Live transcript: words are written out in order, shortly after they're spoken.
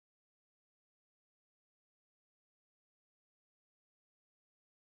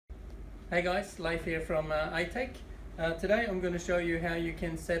Hey guys, Leif here from iTech. Today I'm going to show you how you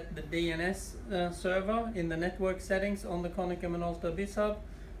can set the DNS server in the network settings on the Konica Minolta bizhub.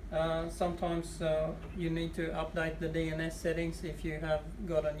 Sometimes you need to update the DNS settings if you have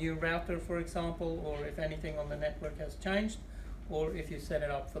got a new router, for example, or if anything on the network has changed, or if you set it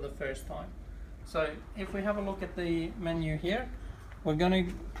up for the first time. So if we have a look at the menu here, we're going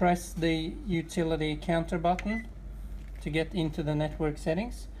to press the utility counter button to get into the network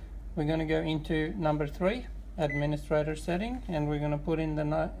settings. We're going to go into number 3, administrator setting, and we're going to put in the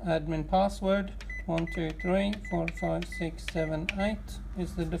admin password. 1 2 3 4 5 6 7 8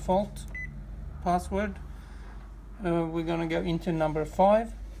 is the default password. We're going to go into number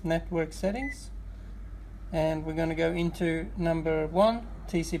 5, network settings, and we're going to go into number 1,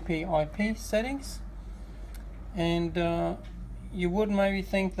 TCP/IP settings. And you would maybe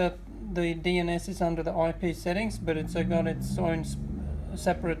think that the DNS is under the IP settings, but it's got its own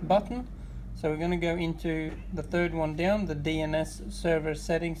separate button. So we're going to go into the third one down, the DNS server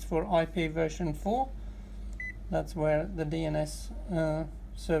settings for IP version 4. That's where the DNS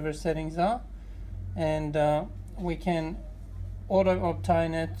server settings are, and we can auto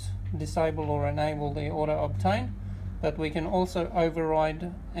obtain it, disable or enable the auto obtain, but we can also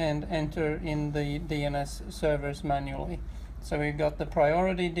override and enter in the DNS servers manually. So we've got the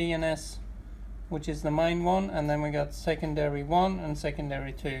priority DNS, which is the main one, and then we got secondary 1 and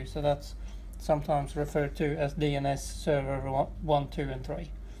secondary 2. So that's sometimes referred to as DNS server 1, 2 and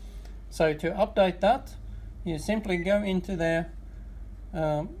 3. So to update that, you simply go into there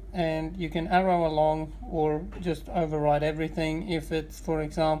and you can arrow along or just override everything. If it's, for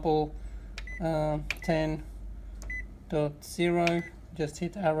example, 10.0, just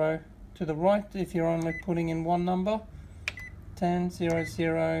hit arrow to the right if you're only putting in one number.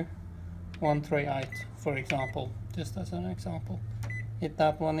 10.0.0.138, for example, just as an example. Hit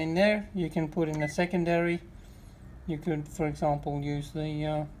that one in there. You can put in a secondary. You could, for example, use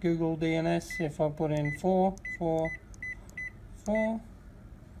the Google DNS. If I put in 4.4.4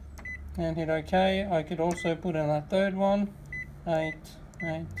 and hit OK, I could also put in a third one,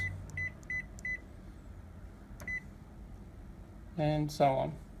 8.8, and so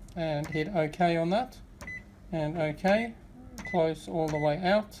on, and hit OK on that, and OK. Close all the way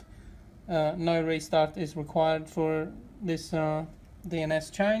out. No restart is required for this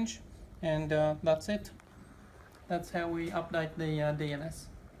DNS change, and that's it. That's how we update the DNS.